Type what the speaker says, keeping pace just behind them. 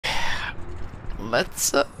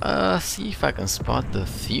Let's see if I can spot the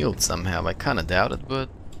field somehow. I kinda doubt it, but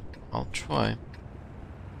I'll try.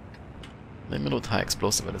 Let me load high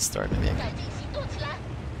explosive at the start. Maybe I can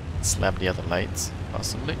slap the other lights,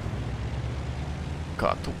 possibly.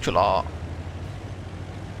 Cartucula.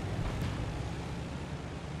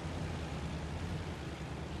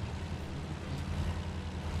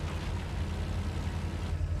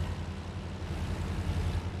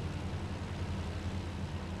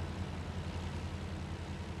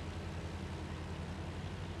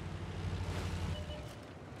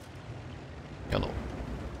 Hello.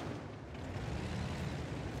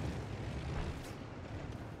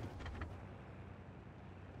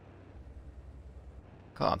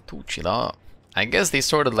 Cartucula. I guess they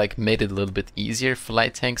sort of like made it a little bit easier for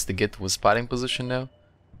light tanks to get to a spotting position now.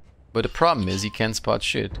 But the problem is you can't spot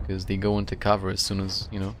shit, because they go into cover as soon as,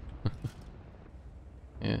 you know.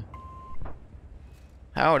 Yeah.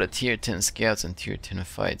 How are the tier 10 scouts and tier 10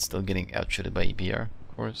 fights still getting outshotted by EBR?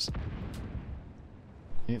 Of course.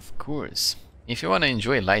 Of course. If you want to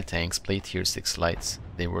enjoy light tanks, play tier 6 lights.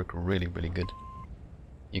 They work really, really good.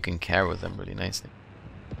 You can carry with them really nicely.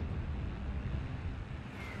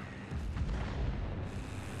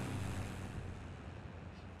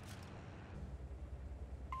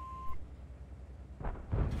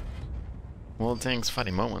 Well, thanks,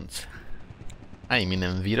 funny moments. I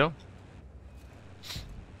mean, Vito.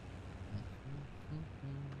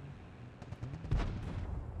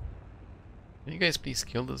 Can you guys please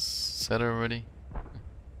kill this setter already?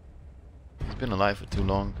 He's been alive for too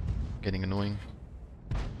long. Getting annoying.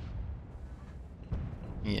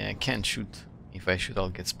 Yeah, I can't shoot. If I shoot, I'll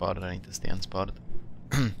get spotted. I need to stay unspotted.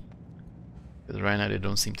 Because right now they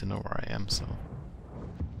don't seem to know where I am, so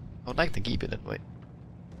I would like to keep it that way.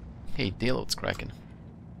 Hey, Deload's cracking.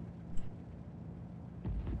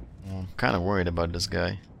 Well, I'm kind of worried about this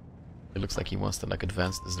guy. It looks like he wants to like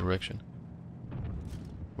advance this direction.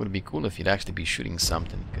 Would be cool if he'd actually be shooting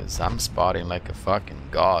something, because I'm spotting like a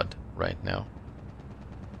fucking god right now.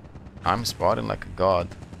 I'm spotting like a god,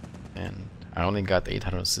 and I only got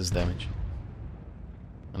 800 assist damage.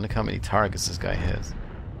 And look how many targets this guy has.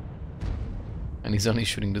 And he's only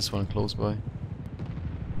shooting this one close by.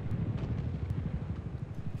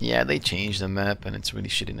 Yeah, they changed the map and it's really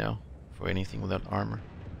shitty now for anything without armor.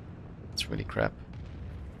 It's really crap.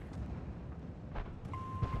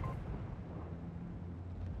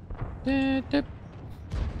 I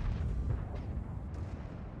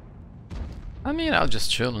mean, I'll just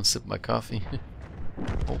chill and sip my coffee.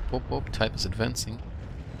 Oh, type is advancing.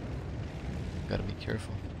 Gotta be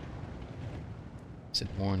careful. Sit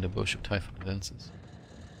more in the bush if type advances.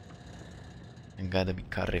 And gotta be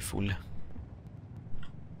careful.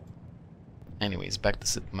 Anyways, back to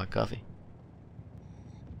sipping my coffee.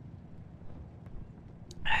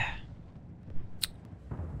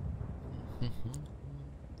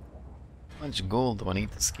 How much gold do I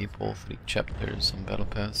need to skip all 3 chapters on Battle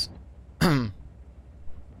Pass? I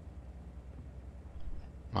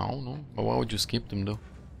don't know, but why would you skip them though?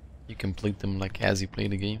 You complete them like as you play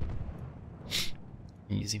the game.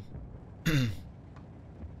 Easy.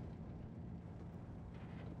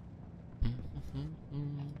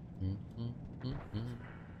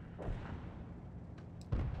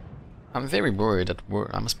 I'm very worried that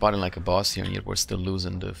I'm spotting like a boss here and yet we're still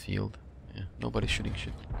losing the field. Yeah, nobody's shooting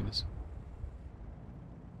shit. Look at this.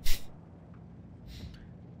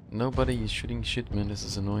 Nobody is shooting shit, man. This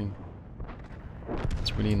is annoying.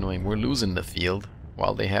 It's really annoying. We're losing the field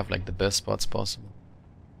while they have like the best spots possible.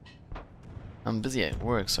 I'm busy at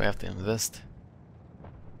work, so I have to invest.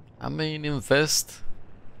 I mean, invest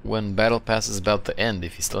when Battle Pass is about to end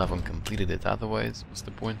if you still haven't completed it. Otherwise, what's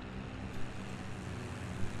the point?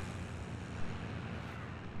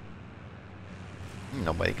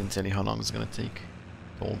 Nobody can tell you how long it's gonna take.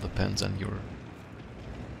 It all depends on your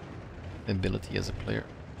ability as a player.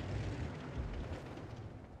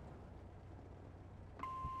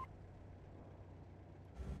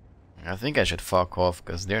 I think I should fuck off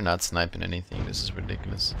because they're not sniping anything. This is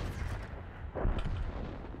ridiculous.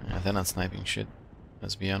 Yeah, they're not sniping shit.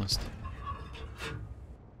 Let's be honest.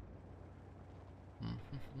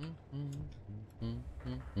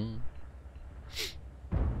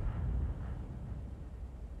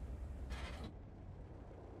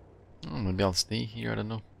 Oh, maybe I'll stay here. I don't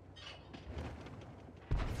know.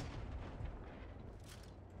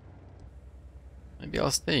 Maybe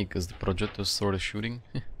I'll stay because the projector's sort of shooting.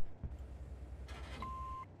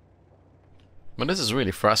 But this is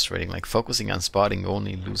really frustrating, like focusing on spotting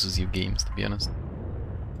only loses you games, to be honest.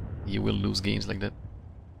 You will lose games like that.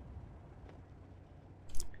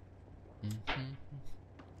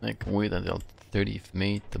 I can wait until 30th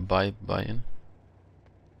May to buy in.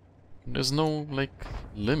 There's no, like,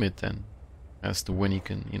 limit then as to when you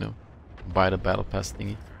can, you know, buy the battle pass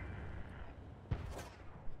thingy.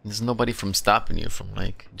 There's nobody from stopping you from,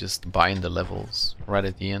 like, just buying the levels right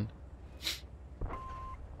at the end. I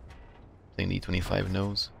think D25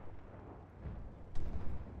 knows.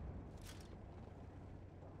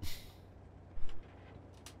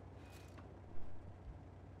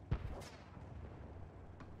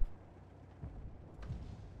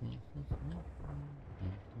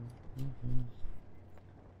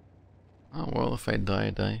 Oh well, if I die, I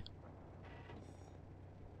die.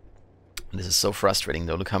 This is so frustrating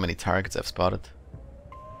though, look how many targets I've spotted.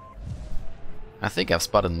 I think I've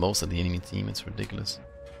spotted most of the enemy team, it's ridiculous.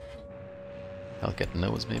 I'll get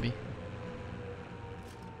nose maybe.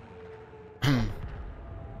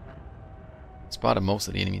 Spotted most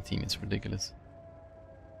of the enemy team, it's ridiculous.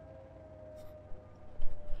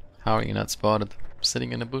 How are you not spotted?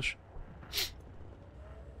 Sitting in a bush?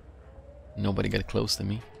 Nobody got close to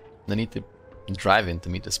me. They need to drive into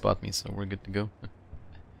me to spot me, so we're good to go.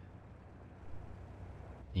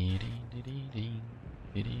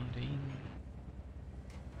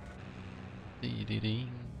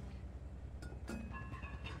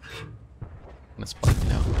 Let's spot me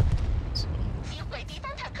now. So,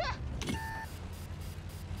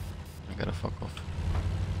 I gotta fuck off.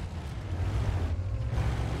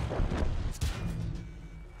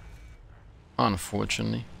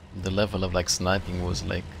 Unfortunately, the level of like sniping was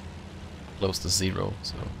like close to 0,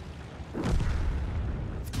 so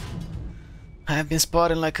I have been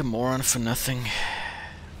spotted like a moron for nothing,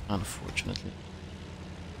 unfortunately.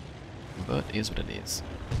 But it is what it is.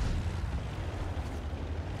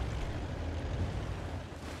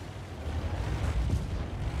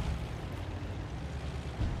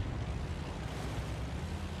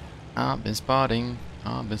 I've been spotting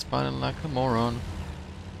like a moron.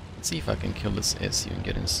 Let's see if I can kill this SU and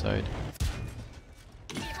get inside.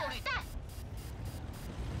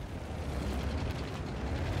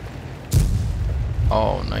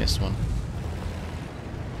 Oh, nice one.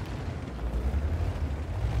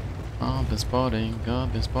 I've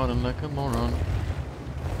been spotting like a moron.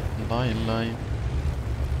 Lie.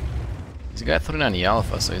 This guy threw down the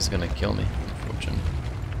alpha, so he's gonna kill me, unfortunately.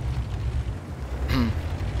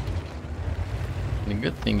 The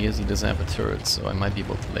good thing is he doesn't have a turret, so I might be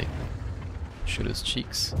able to like shoot his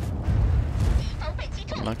cheeks.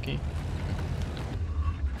 Lucky.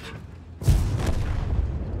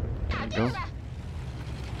 There we go.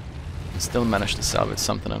 He still managed to salvage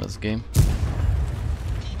something on his game.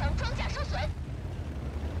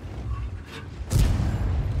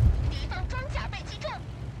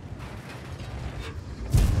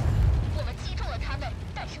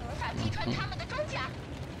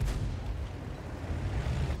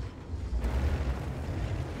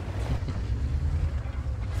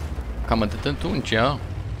 Kann man das denn tun, tja?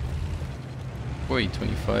 Ui,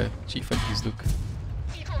 25. G5 look.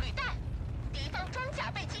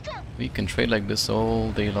 We can trade like this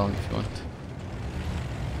all day long if you want.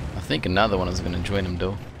 I think another one is gonna join him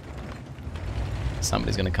though.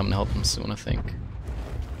 Somebody's gonna come and help him soon, I think.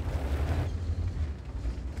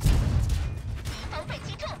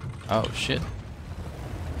 Oh shit.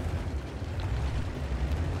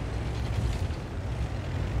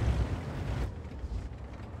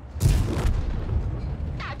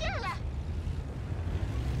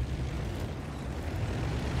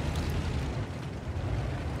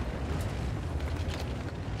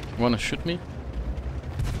 Wanna shoot me?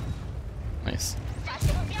 Nice.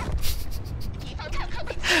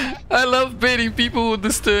 I love baiting people with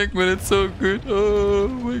this tank, man. It's so good. Oh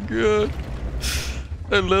my god.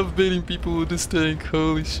 I love baiting people with this tank.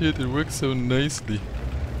 Holy shit, it works so nicely.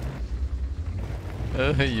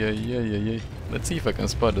 Yeah. Let's see if I can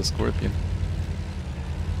spot the scorpion.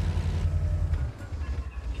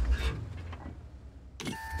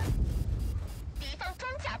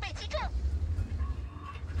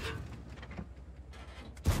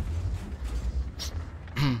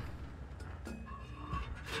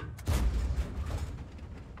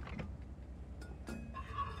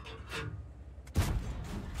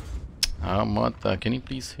 Mata, can you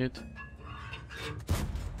please hit?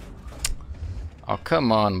 Oh,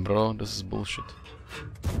 come on, bro. This is bullshit.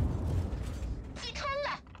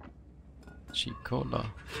 Chicola.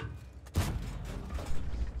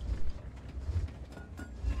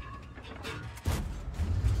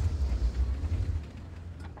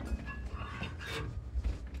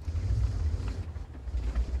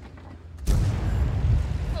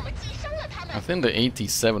 I think the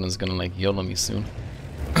 87 is gonna like yell at me soon.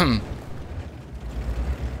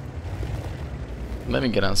 Let me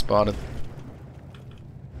get unspotted.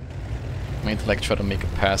 Might like try to make a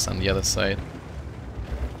pass on the other side.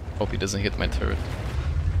 Hope he doesn't hit my turret.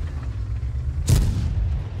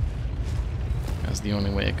 That's the only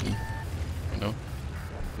way I can, you know,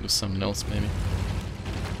 do something else maybe.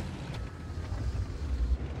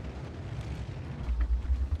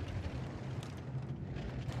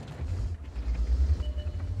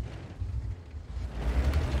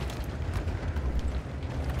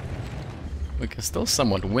 We can still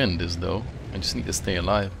somewhat win this though. I just need to stay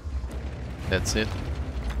alive. That's it.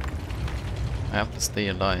 I have to stay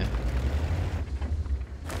alive.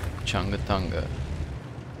 Chunga Tunga.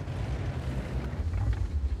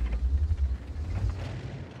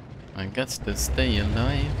 I got to stay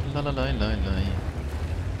alive. La la la la la.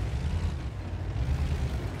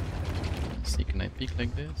 Let's see, can I peek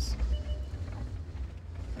like this?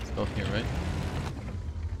 It's not here, right?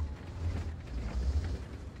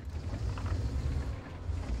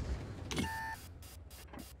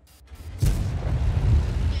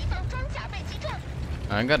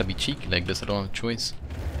 I gotta be cheeky like this, I don't have a choice.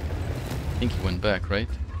 I think he went back, right?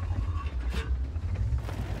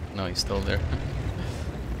 No, he's still there.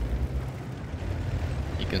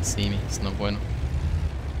 He can see me, it's no bueno.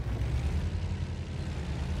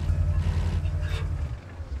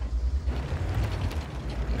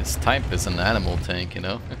 This type is an animal tank, you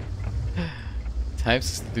know?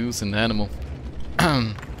 Types dude's an animal.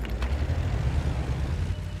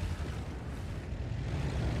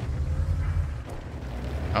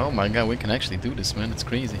 Oh my god, we can actually do this, man. It's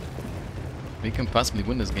crazy. We can possibly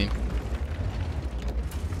win this game.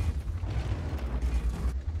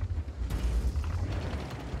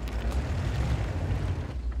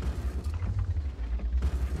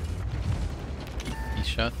 He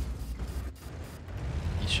shot.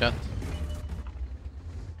 He shot.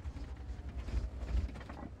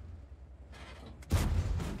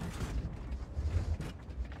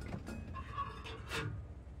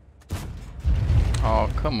 Oh,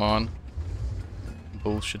 come on.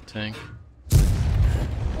 Bullshit tank.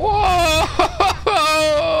 Whoa!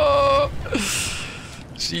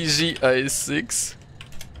 GG I6.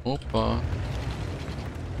 Opa.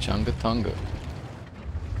 Chunga Tunga.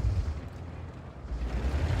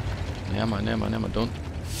 Nema, don't.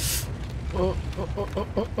 Oh.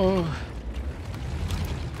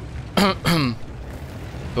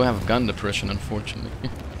 Don't have gun depression, unfortunately.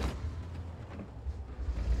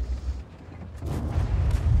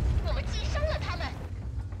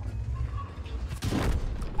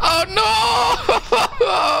 Oh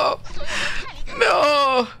no!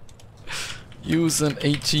 No! Use an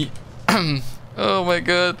HE. Oh my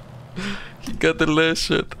god. He got the last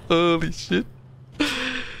shot. Holy shit.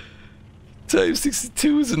 Type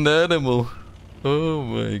 62 is an animal. Oh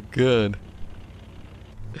my god.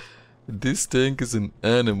 This tank is an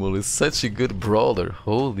animal. It's such a good brawler.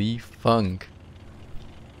 Holy funk.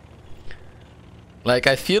 Like,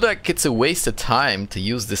 I feel like it's a waste of time to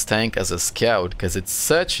use this tank as a scout, because it's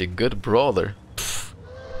such a good brawler.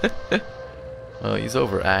 Oh, he's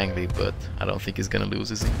over angry, but I don't think he's gonna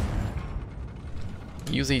lose, is he?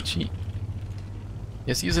 Use HE.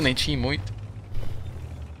 Yes, use an HE, Moit.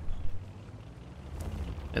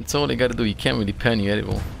 That's all you gotta do. You can't really pen you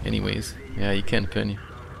anyways. Yeah, you can pen you.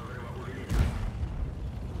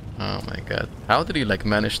 Oh my god. How did he like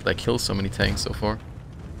manage to like kill so many tanks so far?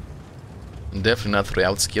 And definitely not through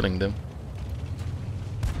outskilling them.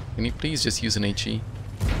 Can you please just use an HE?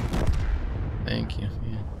 Thank you.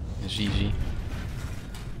 Yeah. GG.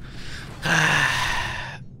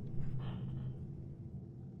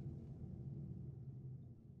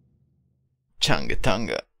 Chunga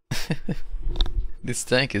Tunga. This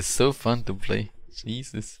tank is so fun to play.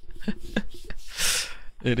 Jesus.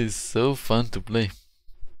 It is so fun to play.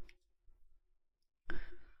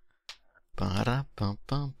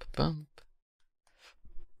 Ba-da-bum-bum-bum.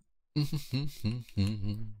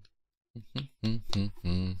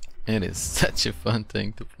 It is such a fun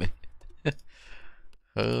tank to play.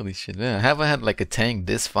 Holy shit, man. I haven't had like a tank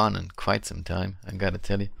this fun in quite some time, I gotta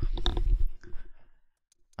tell you.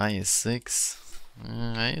 IS-6.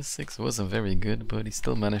 IS-6 wasn't very good, but he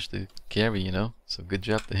still managed to carry, you know, so good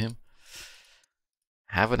job to him.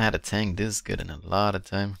 Haven't had a tank this good in a lot of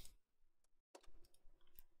time.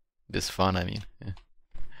 This fun, I mean. Yeah.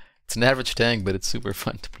 It's an average tank, but it's super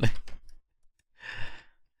fun to play.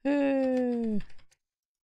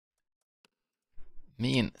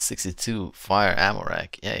 Me and 62 fire ammo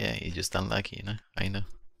rack. Yeah, you're just unlucky, you know. I know.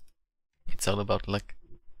 It's all about luck.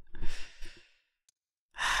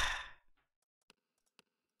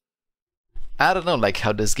 I don't know like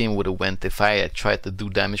how this game would have went if I had tried to do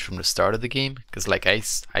damage from the start of the game, because like I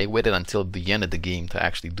waited until the end of the game to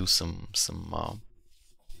actually do some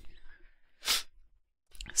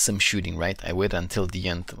some shooting, right? I wait until the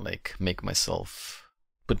end to like put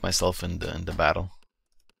myself in the battle.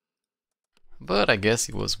 But I guess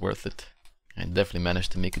it was worth it. I definitely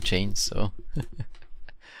managed to make a change, so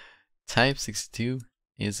Type 62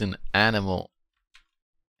 is an animal.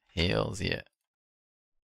 Hells yeah.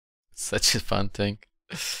 Such a fun tank.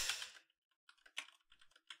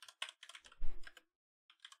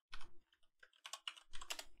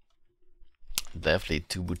 Definitely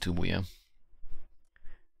tubu tubu, yeah.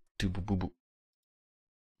 Tubu boo boo.